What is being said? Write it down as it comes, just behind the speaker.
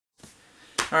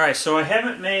Alright, so I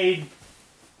haven't made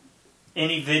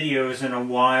any videos in a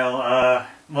while.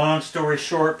 Long story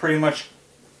short, pretty much...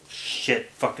 Shit,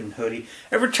 fucking hoodie.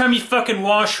 Every time you fucking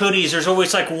wash hoodies, there's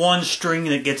always like one string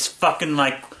that gets fucking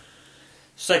like...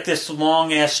 It's like this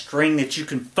long ass string that you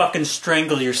can fucking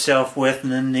strangle yourself with,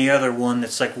 and then the other one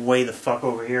that's like way the fuck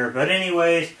over here. But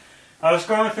anyways, I was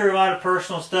going through a lot of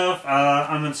personal stuff.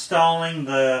 I'm installing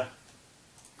the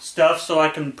stuff so I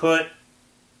can put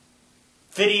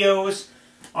videos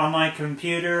on my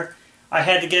computer. I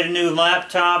had to get a new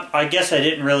laptop. I guess I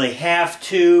didn't really have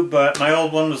to, but my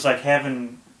old one was like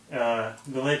having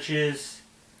glitches.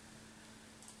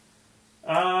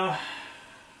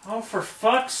 Oh, for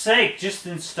fuck's sake, just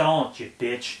install it, you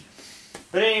bitch.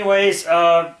 But anyways,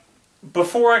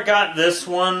 before I got this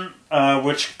one,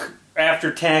 which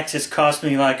after taxes cost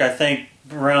me like, I think,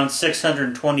 around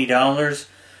 $620,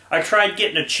 I tried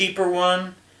getting a cheaper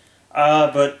one,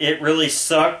 but it really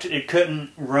sucked. It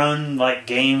couldn't run like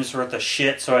games worth of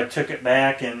shit, so I took it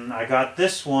back and I got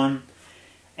this one.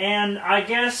 And I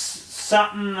guess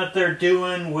something that they're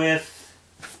doing with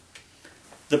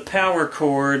the power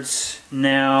cords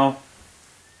now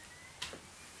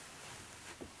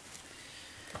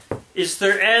is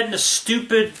they're adding a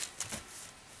stupid...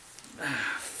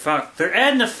 Fuck. They're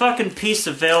adding a fucking piece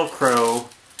of Velcro,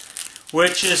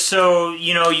 which is so,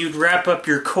 you know, you'd wrap up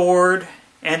your cord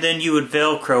and then you would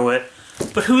Velcro it.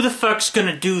 But who the fuck's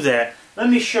gonna do that? Let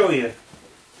me show you.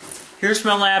 Here's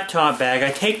my laptop bag.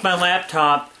 I take my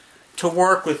laptop to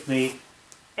work with me.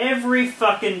 Every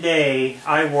fucking day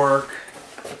I work,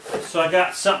 so I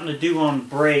got something to do on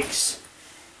breaks.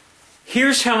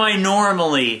 Here's how I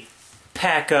normally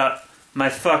pack up my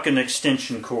fucking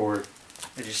extension cord.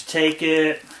 I just take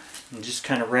it and just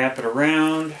kind of wrap it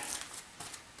around.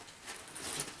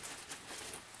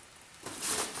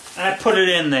 And I put it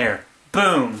in there.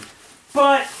 Boom.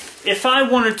 But if I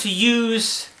wanted to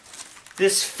use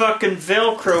this fucking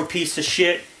Velcro piece of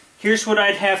shit, here's what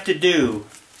I'd have to do,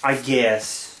 I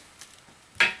guess.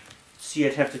 See,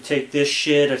 I'd have to take this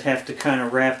shit, I'd have to kind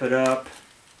of wrap it up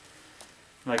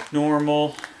like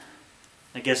normal.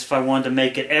 I guess if I wanted to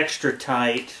make it extra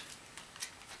tight,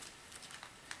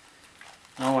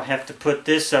 oh, I have to put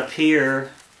this up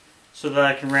here so that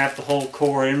I can wrap the whole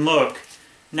cord. And look,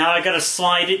 now I gotta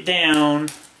slide it down.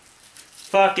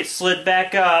 Fuck, it slid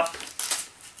back up.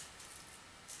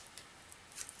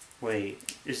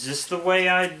 Wait, is this the way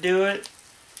I do it?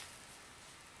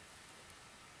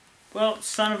 Well,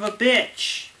 son of a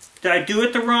bitch. Did I do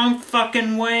it the wrong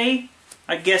fucking way?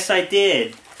 I guess I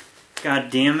did.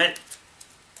 God damn it.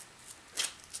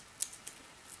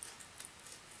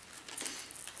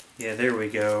 Yeah, there we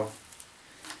go.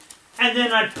 And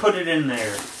then I put it in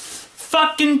there.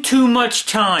 Fucking too much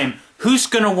time. Who's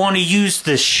gonna want to use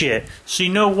this shit? So you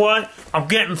know what? I'm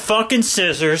getting fucking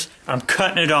scissors. I'm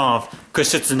cutting it off.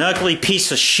 Because it's an ugly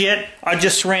piece of shit. I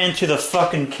just ran to the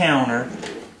fucking counter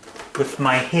with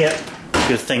my hip.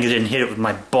 Good thing I didn't hit it with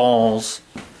my balls.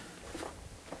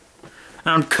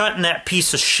 And I'm cutting that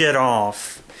piece of shit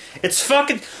off. It's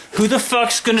fucking... Who the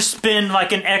fuck's gonna spend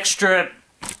like an extra...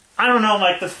 I don't know,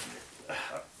 like the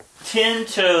 10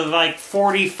 to like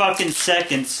 40 fucking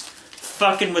seconds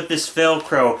fucking with this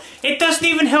Velcro. It doesn't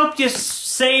even help you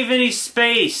save any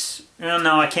space. Oh,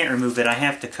 no, I can't remove it. I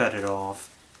have to cut it off.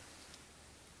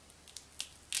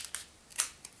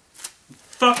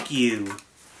 Fuck you.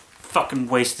 Fucking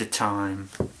waste of time.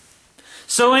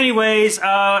 So anyways,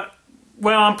 well,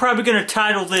 I'm probably going to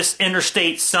title this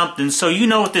Interstate something, so you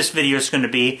know what this video is going to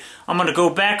be. I'm going to go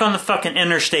back on the fucking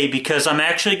Interstate because I'm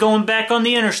actually going back on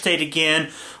the Interstate again.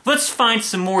 Let's find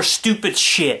some more stupid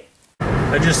shit.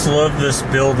 I just love this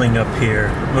building up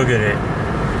here. Look at it.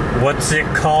 What's it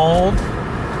called?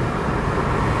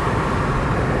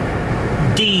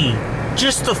 D.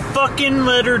 Just the fucking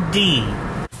letter D.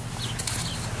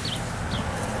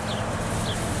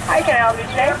 Hi, can I help you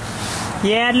today?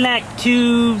 Yeah, I'd like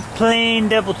 2 plain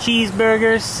double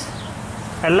cheeseburgers,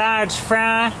 a large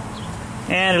fry,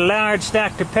 and a large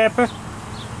Dr. Pepper.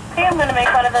 Okay, I'm going to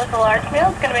make one of those a large meal.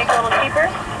 It's going to make it a little cheaper.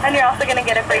 And you're also going to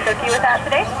get a free cookie with that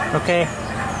today. Okay.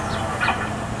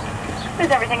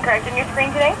 Is everything correct on your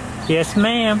screen today? Yes,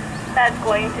 ma'am. That's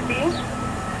going to be...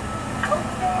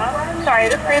 sorry,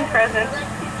 the screen's frozen.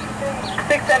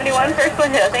 671 First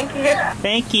Window. Thank you.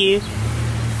 Thank you.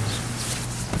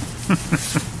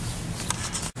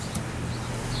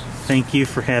 Thank you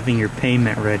for having your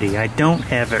payment ready. I don't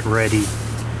have it ready.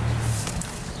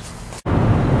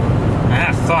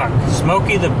 Ah, fuck.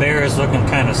 Smokey the Bear is looking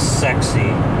kind of sexy.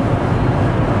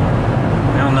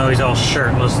 I don't know, he's all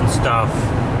shirtless and stuff.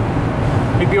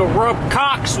 Maybe you'll rub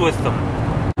cocks with them.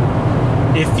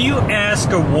 If you ask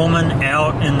a woman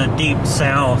out in the deep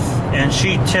south and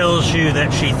she tells you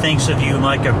that she thinks of you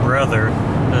like a brother,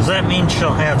 does that mean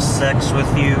she'll have sex with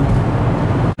you?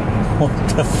 What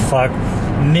the fuck?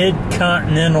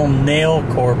 Mid-Continental Nail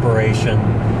Corporation.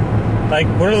 Like,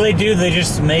 what do? They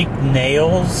just make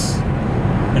nails?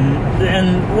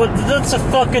 And what? That's a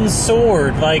fucking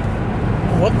sword. Like,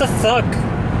 what the fuck?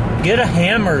 Get a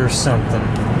hammer or something.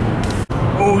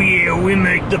 Oh yeah, we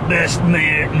make the best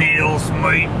nails,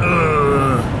 mate.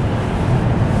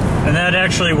 And that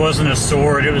actually wasn't a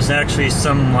sword. It was actually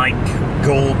some, like,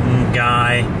 golden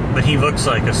guy. But he looks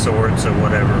like a sword, so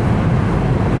whatever.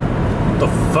 What the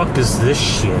fuck is this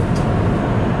shit?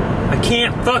 I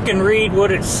can't fucking read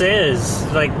what it says.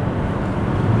 Like,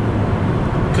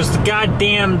 because the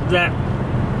goddamn, that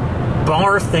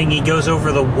bar thingy goes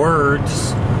over the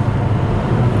words.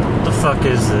 What the fuck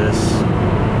is this?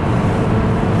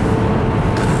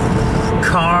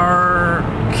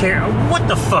 What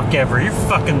the fuck ever? Your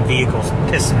fucking vehicle's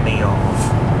pissing me off.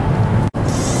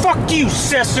 Fuck you,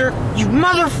 Cesar! You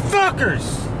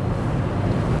motherfuckers!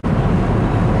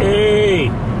 Hey!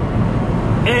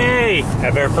 Hey!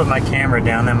 I better put my camera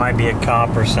down. That might be a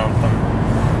cop or something.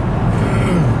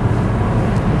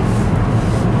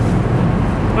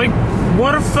 Like,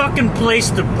 what a fucking place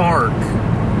to park.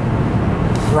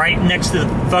 Right next to the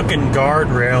fucking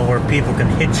guardrail where people can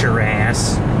hit your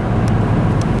ass.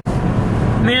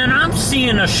 Man, I'm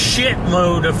seeing a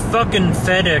shitload of fucking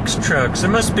FedEx trucks. There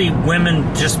must be women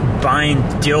just buying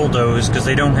dildos because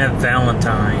they don't have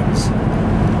Valentines.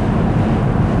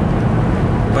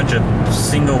 Bunch of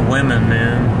single women,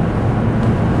 man.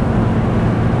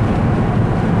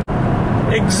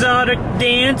 Exotic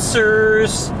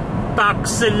dancers.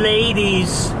 Foxy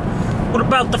ladies. What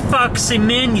about the foxy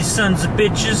men, you sons of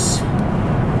bitches?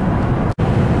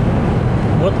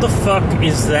 What the fuck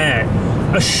is that?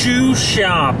 A shoe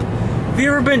shop. Have you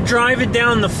ever been driving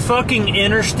down the fucking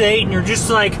interstate and you're just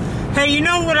like, hey, you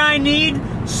know what I need?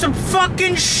 Some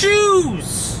fucking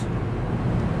shoes!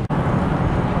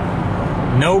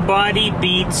 Nobody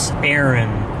beats Aaron.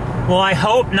 Well, I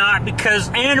hope not, because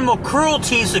animal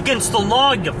cruelty is against the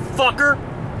law, you fucker.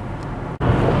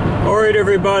 Alright,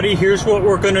 everybody, here's what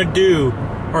we're gonna do.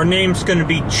 Our name's gonna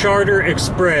be Charter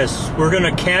Express. We're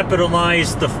gonna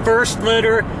capitalize the first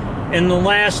letter and the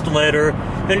last letter,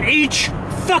 and each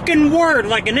fucking word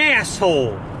like an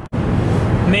asshole.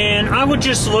 Man, I would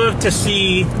just love to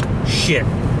see shit.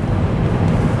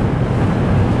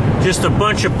 Just a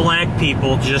bunch of black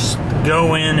people just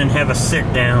go in and have a sit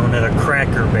down at a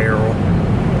Cracker Barrel.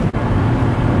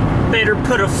 Better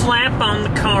put a flap on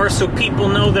the car so people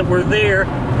know that we're there.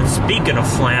 And speaking of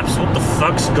flaps, what the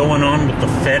fuck's going on with the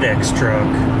FedEx truck?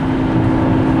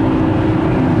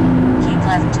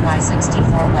 Left to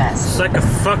I-64 West. It's like a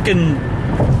fucking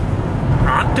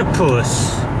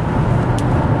octopus.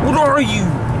 What are you?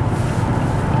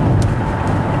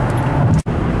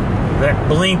 That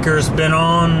blinker's been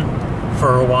on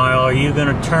for a while. Are you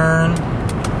gonna turn?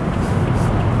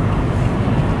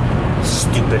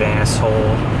 Stupid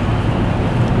asshole.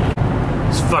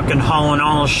 It's fucking hauling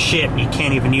all shit. You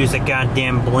can't even use that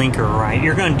goddamn blinker right.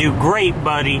 You're gonna do great,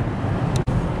 buddy.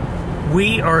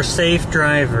 We are safe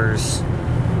drivers.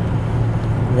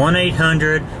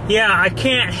 1-800. Yeah, I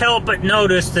can't help but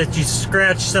notice that you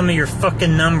scratched some of your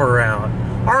fucking number out.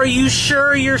 Are you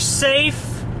sure you're safe?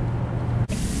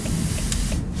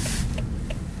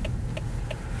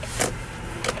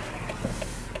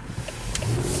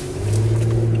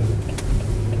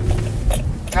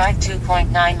 Drive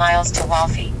 2.9 miles to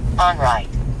Wolfie, on right.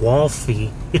 Wolfie?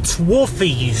 It's Wolfie,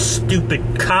 you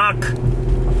stupid cock!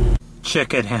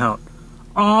 Check it out.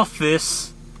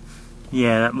 Office.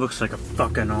 Yeah, that looks like a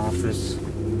fucking office.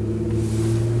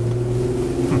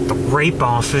 The rape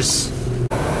office.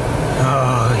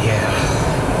 Oh,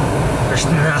 yeah. There's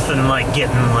nothing like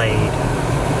getting laid.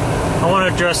 I want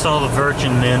to address all the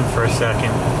virgin men for a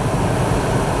second.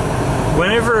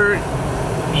 Whenever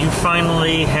you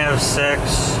finally have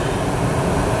sex,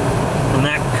 when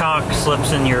that cock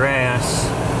slips in your ass,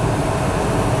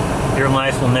 your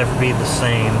life will never be the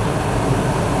same.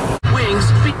 Wings.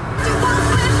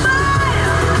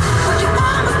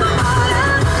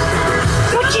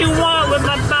 What you want with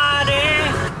my body?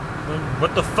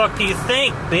 What the fuck do you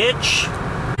think, bitch?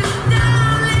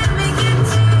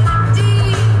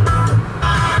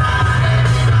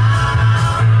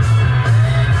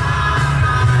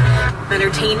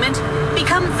 Entertainment?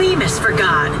 Become famous for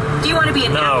God. Do you want to be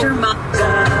an actor?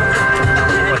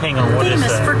 What Hang on, what is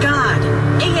Famous that? for God.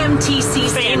 AMTC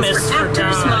stands Famous for for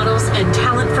Actors, God. Models, and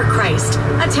Talent for Christ,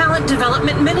 a talent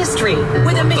development ministry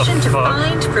with a mission to fuck?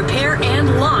 find, prepare,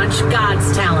 and launch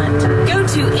God's talent. Go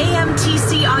to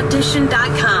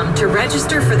amtcaudition.com to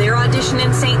register for their audition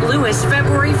in St. Louis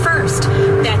February 1st.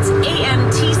 That's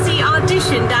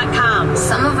amtcaudition.com.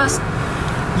 Some of us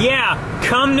Yeah,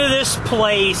 come to this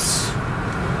place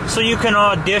so you can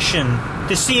audition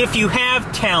to see if you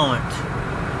have talent.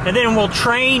 And then we'll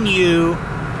train you.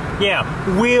 Yeah,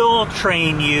 we'll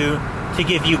train you to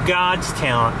give you God's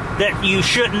talent that you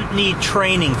shouldn't need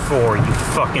training for, you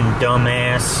fucking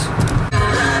dumbass.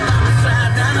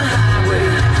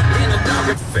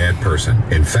 Bad person.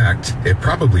 In fact, it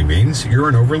probably means you're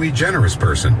an overly generous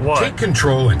person. What? Take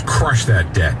control and crush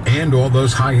that debt and all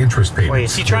those high interest payments. Wait,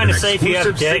 is he trying with to an say if you have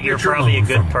exclusive debt, you're signature probably a loan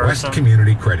good from person? West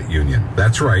Community Credit Union.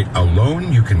 That's right, a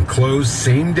loan you can close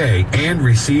same day and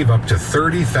receive up to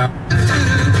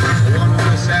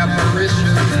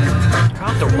 $30,000.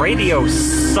 God, the radio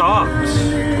sucks.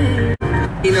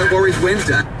 Boris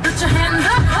Wednesday.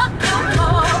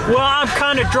 Well, I'm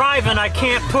kind of driving. I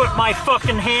can't put my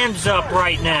fucking hands up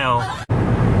right now.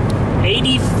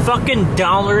 $80 fucking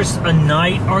dollars a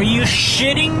night? Are you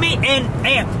shitting me? And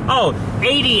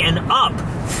 80 and up.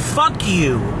 Fuck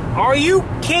you. Are you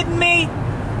kidding me?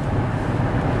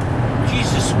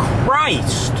 Jesus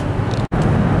Christ.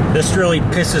 This really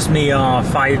pisses me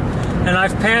off.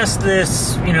 I've passed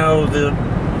this,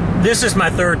 this is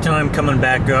my third time coming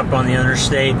back up on the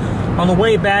interstate. On the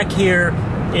way back here,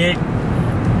 it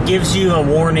gives you a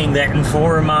warning that in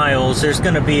 4 miles there's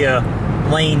going to be a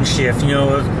lane shift.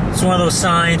 It's one of those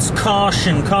signs,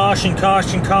 caution, caution,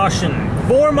 caution, caution.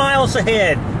 4 miles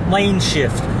ahead, lane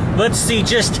shift. Let's see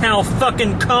just how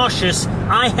fucking cautious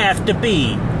I have to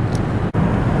be.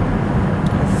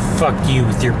 Fuck you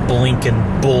with your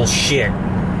blinking bullshit.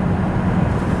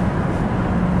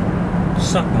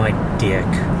 Suck my dick.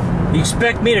 You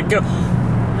expect me to go?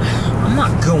 I'm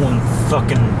not going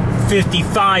fucking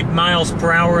 55 miles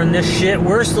per hour in this shit.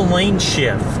 Where's the lane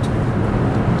shift?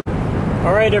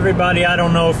 Alright, everybody, I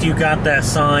don't know if you got that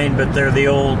sign, but they're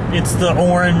it's the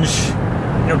orange,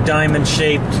 diamond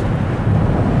shaped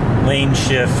lane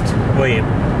shift. Wait,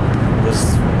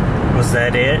 was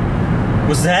that it?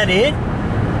 Was that it?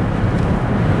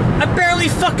 I barely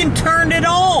fucking turned at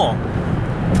all.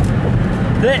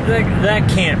 That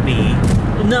can't be.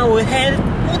 No, it had.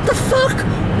 What the fuck?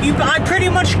 I pretty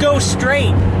much go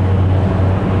straight.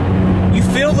 You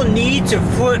feel the need to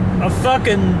put a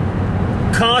fucking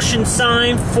caution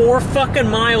sign 4 fucking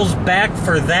miles back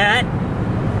for that?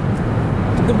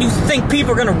 You think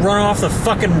people are gonna run off the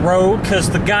fucking road because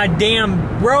the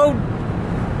goddamn road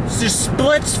just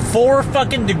splits 4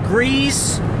 fucking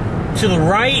degrees to the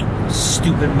right?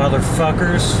 Stupid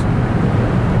motherfuckers.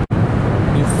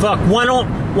 You fuck.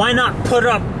 Why not put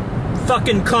up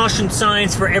fucking caution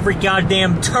signs for every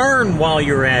goddamn turn while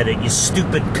you're at it, you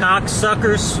stupid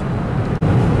cocksuckers?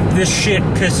 This shit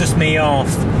pisses me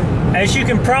off. As you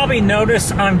can probably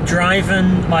notice, I'm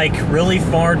driving like really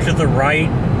far to the right.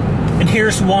 And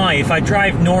here's why. If I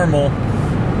drive normal...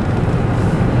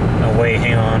 Oh wait,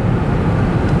 hang on.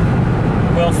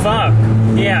 Well, fuck.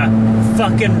 Yeah,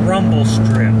 fucking rumble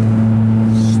strip.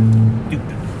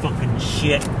 Stupid fucking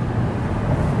shit.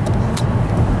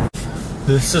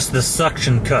 This is the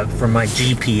suction cut from my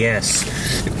GPS.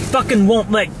 It fucking won't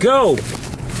let go.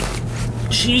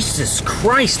 Jesus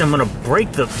Christ, I'm gonna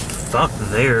break the fuck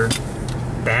there.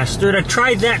 Bastard, I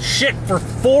tried that shit for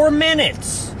 4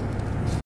 minutes.